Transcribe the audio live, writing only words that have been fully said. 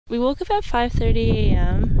We woke up at 5:30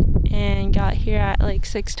 a.m. and got here at like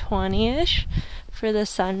 6:20ish for the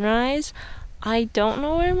sunrise. I don't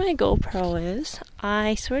know where my GoPro is.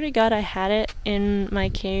 I swear to God I had it in my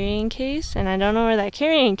carrying case and I don't know where that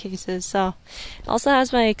carrying case is. So it also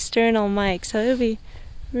has my external mic, so it would be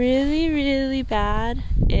really bad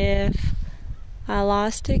if I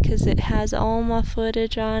lost it because it has all my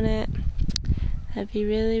footage on it. That'd be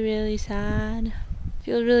really sad. I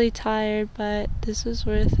feel really tired, but this was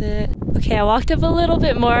worth it. Okay, I walked up a little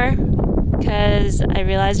bit more because I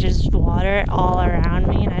realized there's water all around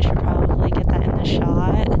me and I should probably get that in the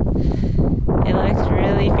shot. It looks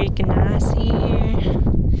really freaking nasty here,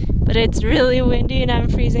 but it's really windy and I'm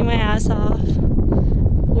freezing my ass off.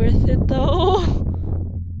 Worth it though.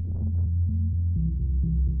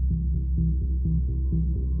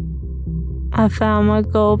 I found my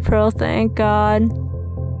GoPro, thank God.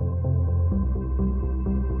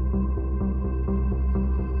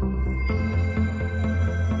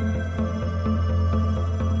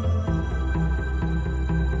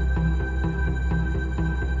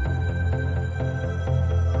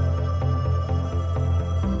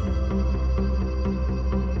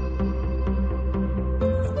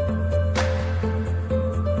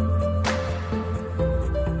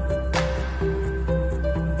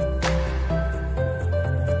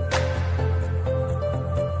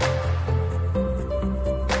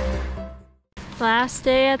 Last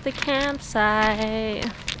day at the campsite.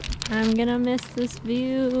 I'm gonna miss this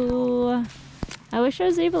view. I wish I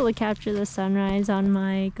was able to capture the sunrise on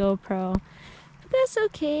my GoPro, but that's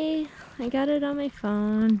okay. I got it on my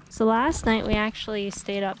phone. So last night we actually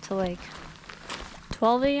stayed up till like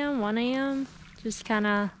 12 a.m., 1 a.m. just kind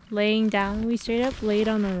of laying down. We stayed up late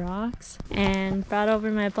on the rocks and brought over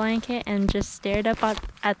my blanket and just stared up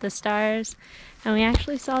at the stars. And we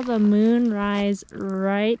actually saw the moon rise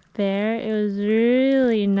right there. It was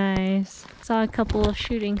really nice. Saw a couple of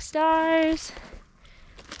shooting stars.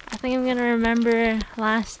 I think I'm gonna remember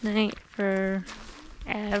last night forever,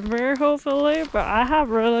 hopefully, but I have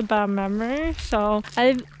really bad memory. So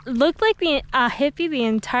I looked like a hippie the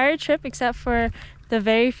entire trip except for the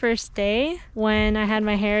very first day when I had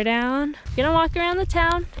my hair down. Gonna walk around the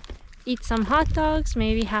town, eat some hot dogs,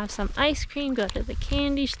 maybe have some ice cream, go to the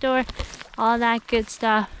candy store, all that good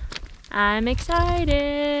stuff. I'm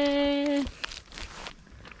excited.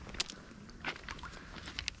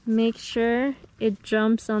 Make sure it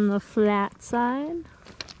jumps on the flat side.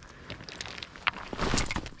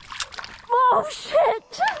 Oh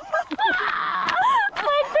shit! I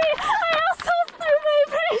also threw my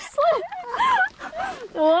bracelet!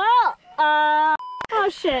 Well, oh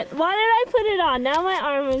shit, why did I put it on? Now my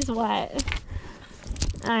arm is wet.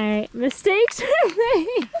 Alright, mistakes were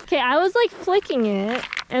made. Okay, I was like flicking it,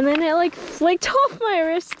 and then it like flicked off my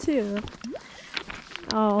wrist too.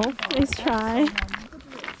 Oh, nice try.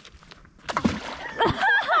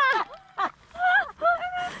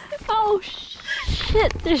 Oh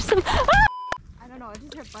shit, there's some... Ah! I don't know, I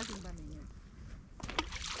just heard buzzing by me.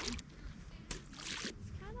 It's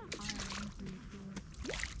kind of hard.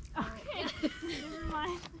 Okay, never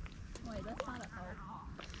mind. Wait, that's not a hard.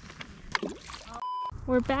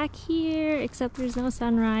 We're back here, except there's no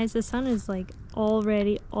sunrise. The sun is like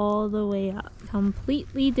already all the way up.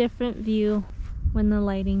 Completely different view when the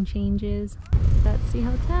lighting changes. That's the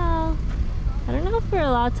hotel. I don't know if we're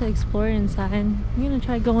allowed to explore inside. I'm gonna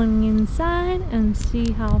try going inside and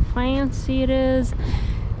see how fancy it is.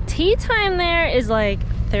 Tea time there is like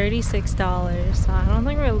 $36, so I don't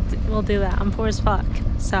think we'll do that. I'm poor as fuck,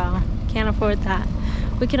 so can't afford that.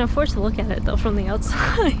 We can afford to look at it though from the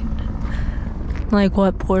outside. Like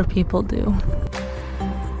what poor people do.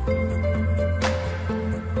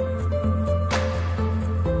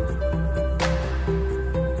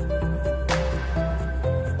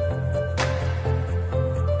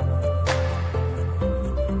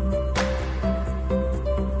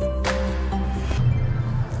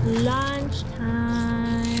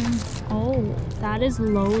 Lunchtime. Oh, that is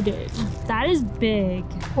loaded. That is big.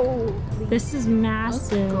 Holy. This is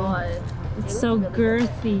massive. Oh God. It's so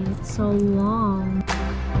girthy. It's so long.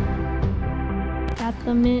 Got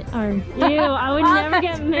the mint, or ew, I would never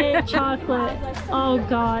get mint chocolate. Oh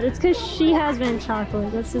God, it's because she has mint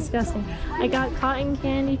chocolate. That's disgusting. I got cotton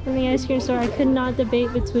candy from the ice cream store. I could not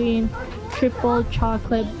debate between triple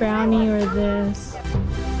chocolate brownie or this.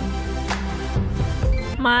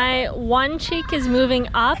 My one cheek is moving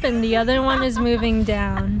up and the other one is moving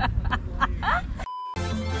down.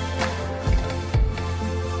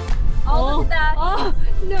 Oh, look at that. Oh,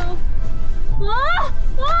 no. Oh,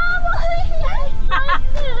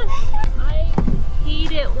 I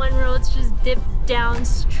hate it when roads just dip down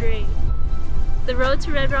straight. The road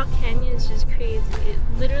to Red Rock Canyon is just crazy.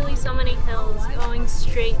 Literally so many hills going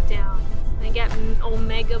straight down. I get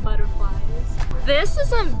omega butterflies. This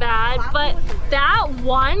isn't bad, but that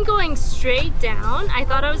one going straight down, I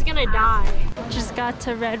thought I was gonna die. Just got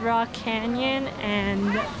to Red Rock Canyon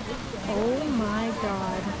and oh my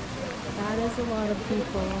god, that is a lot of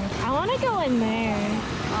people. I want to go in there.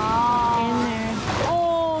 In there.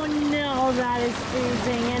 Oh no, that is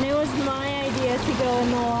freezing, and it was my idea to go in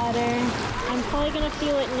the water. I'm probably gonna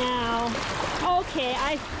feel it now. Okay,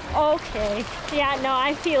 okay. Yeah, no,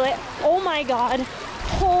 I feel it. Oh my god.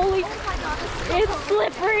 Holy, it's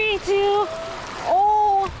slippery too.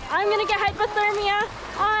 Oh, I'm gonna get hypothermia.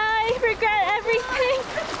 I regret everything.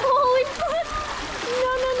 Holy fuck.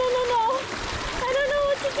 No, no, no, no, no. I don't know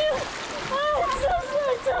what to do. Oh, it's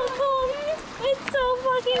so cold. It's so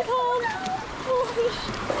fucking cold. Holy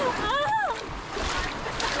shit.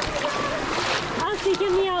 Okay,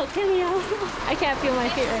 get me out, get me out. I can't feel my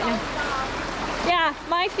feet right now. Yeah,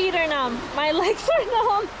 my feet are numb. My legs are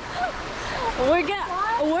numb. We're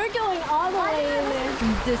going all the way in there.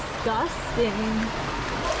 Disgusting.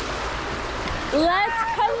 Let's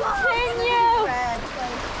continue.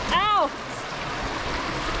 Ow.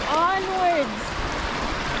 Onwards.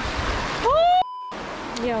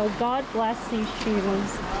 Woo! Yo, God bless these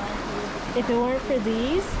shoes. If it weren't for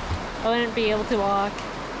these, I wouldn't be able to walk.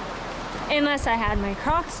 Unless I had my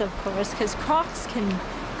Crocs, of course, because Crocs can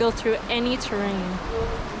go through any terrain.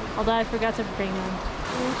 Although I forgot to bring them.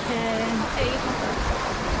 Okay.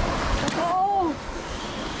 Oh!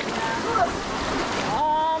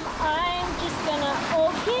 I'm just gonna,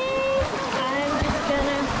 okay. I'm just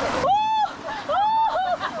gonna,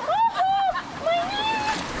 my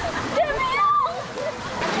knees! Get me out!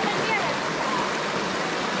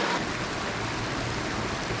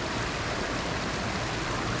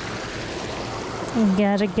 You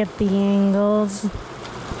gotta get the angles.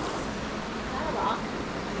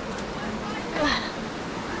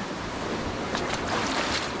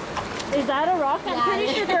 Is that a rock? I'm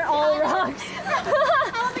pretty sure they're all rocks.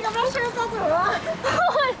 I'm not sure if that's a rock.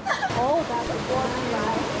 Oh, that's a boring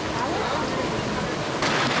ride.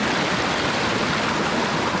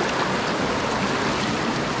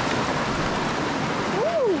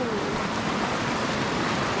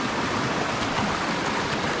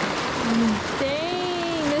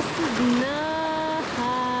 Dang, this is nice.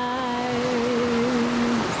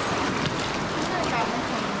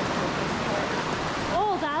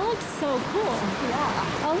 Oh, that looks so cool.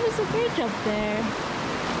 Yeah. Oh, there's a bridge up there.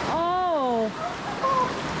 Oh.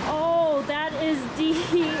 Oh, that is deep.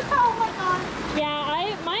 Oh my god.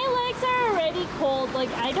 Yeah, my legs are already cold.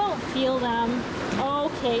 Like, I don't feel them.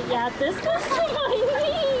 Okay, yeah, this goes to my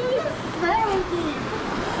knees. Very deep.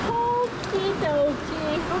 Okie dokie.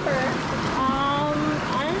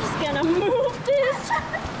 I'm just gonna move this.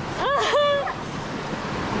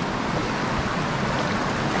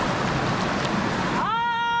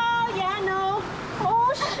 Oh, yeah, no.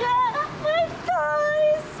 Oh, shit. My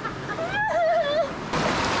thighs.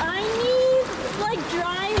 I need, like,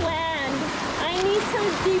 dry land. I need some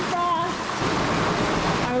defrost.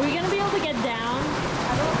 Are we gonna be able to get down?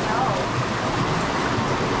 I don't know.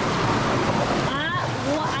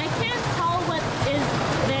 Well, I can't tell what is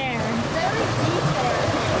there. Very deep there.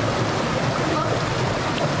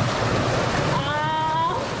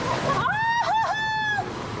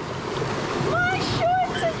 My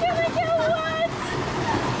shorts are gonna get wet.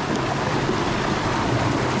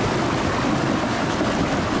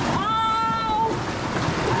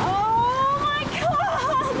 Oh my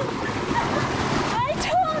god! I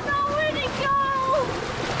don't know where to go.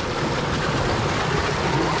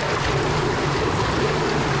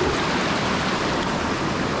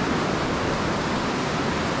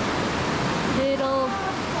 Little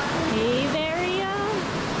cave area.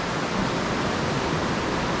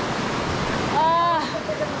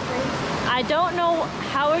 I don't know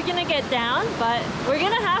how we're gonna get down, but we're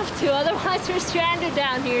gonna have to, otherwise we're stranded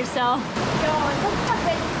down here, so. No, it looks a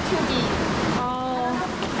bit too deep. Oh, I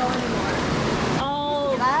don't know anymore.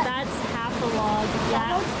 oh, that? that's half a log,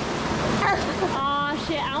 yeah. Oh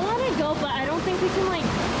shit, I wanna go, but I don't think we can like,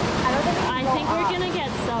 I think we're gonna get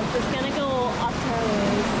sucked. It's gonna go up to our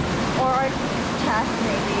waist. Or our chest,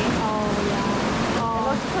 maybe. Oh yeah. It Oh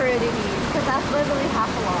looks pretty deep, because that's literally half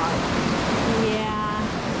a log. yeah.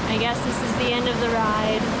 I guess this is the end of the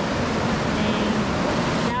ride. Dang.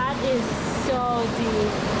 That is so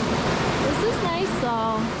deep. This is nice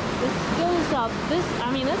though. This goes up. This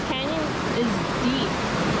canyon is deep.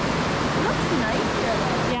 It looks nice here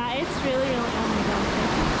though. Yeah, it's really, oh my gosh.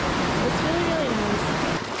 It's really, really nice.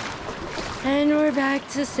 And we're back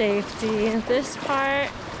to safety. This part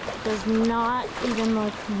does not even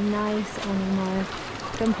look nice anymore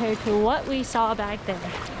compared to what we saw back there.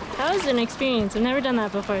 That was an experience. I've never done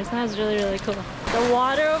that before, so that was really, really cool. The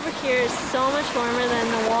water over here is so much warmer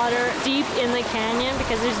than the water deep in the canyon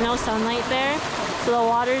because there's no sunlight there. So the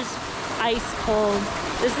water's ice cold.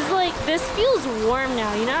 This feels warm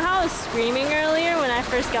now. You know how I was screaming earlier when I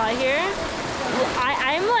first got here?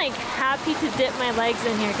 I'm like happy to dip my legs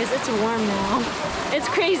in here because it's warm now. It's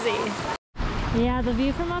crazy. Yeah, the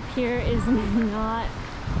view from up here is not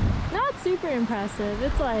super impressive.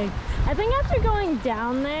 It's like, I think after going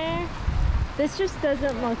down there, this just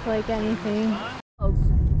doesn't look like anything.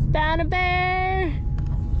 Found a bear!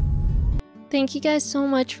 Thank you guys so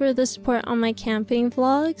much for the support on my camping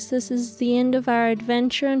vlogs. This is the end of our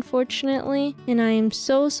adventure, unfortunately, and I am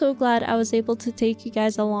so glad I was able to take you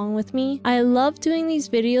guys along with me. I love doing these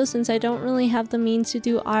videos since I don't really have the means to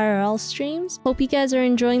do IRL streams. Hope you guys are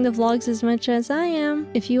enjoying the vlogs as much as I am.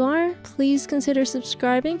 If you are, please consider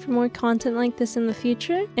subscribing for more content like this in the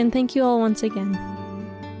future, and thank you all once again.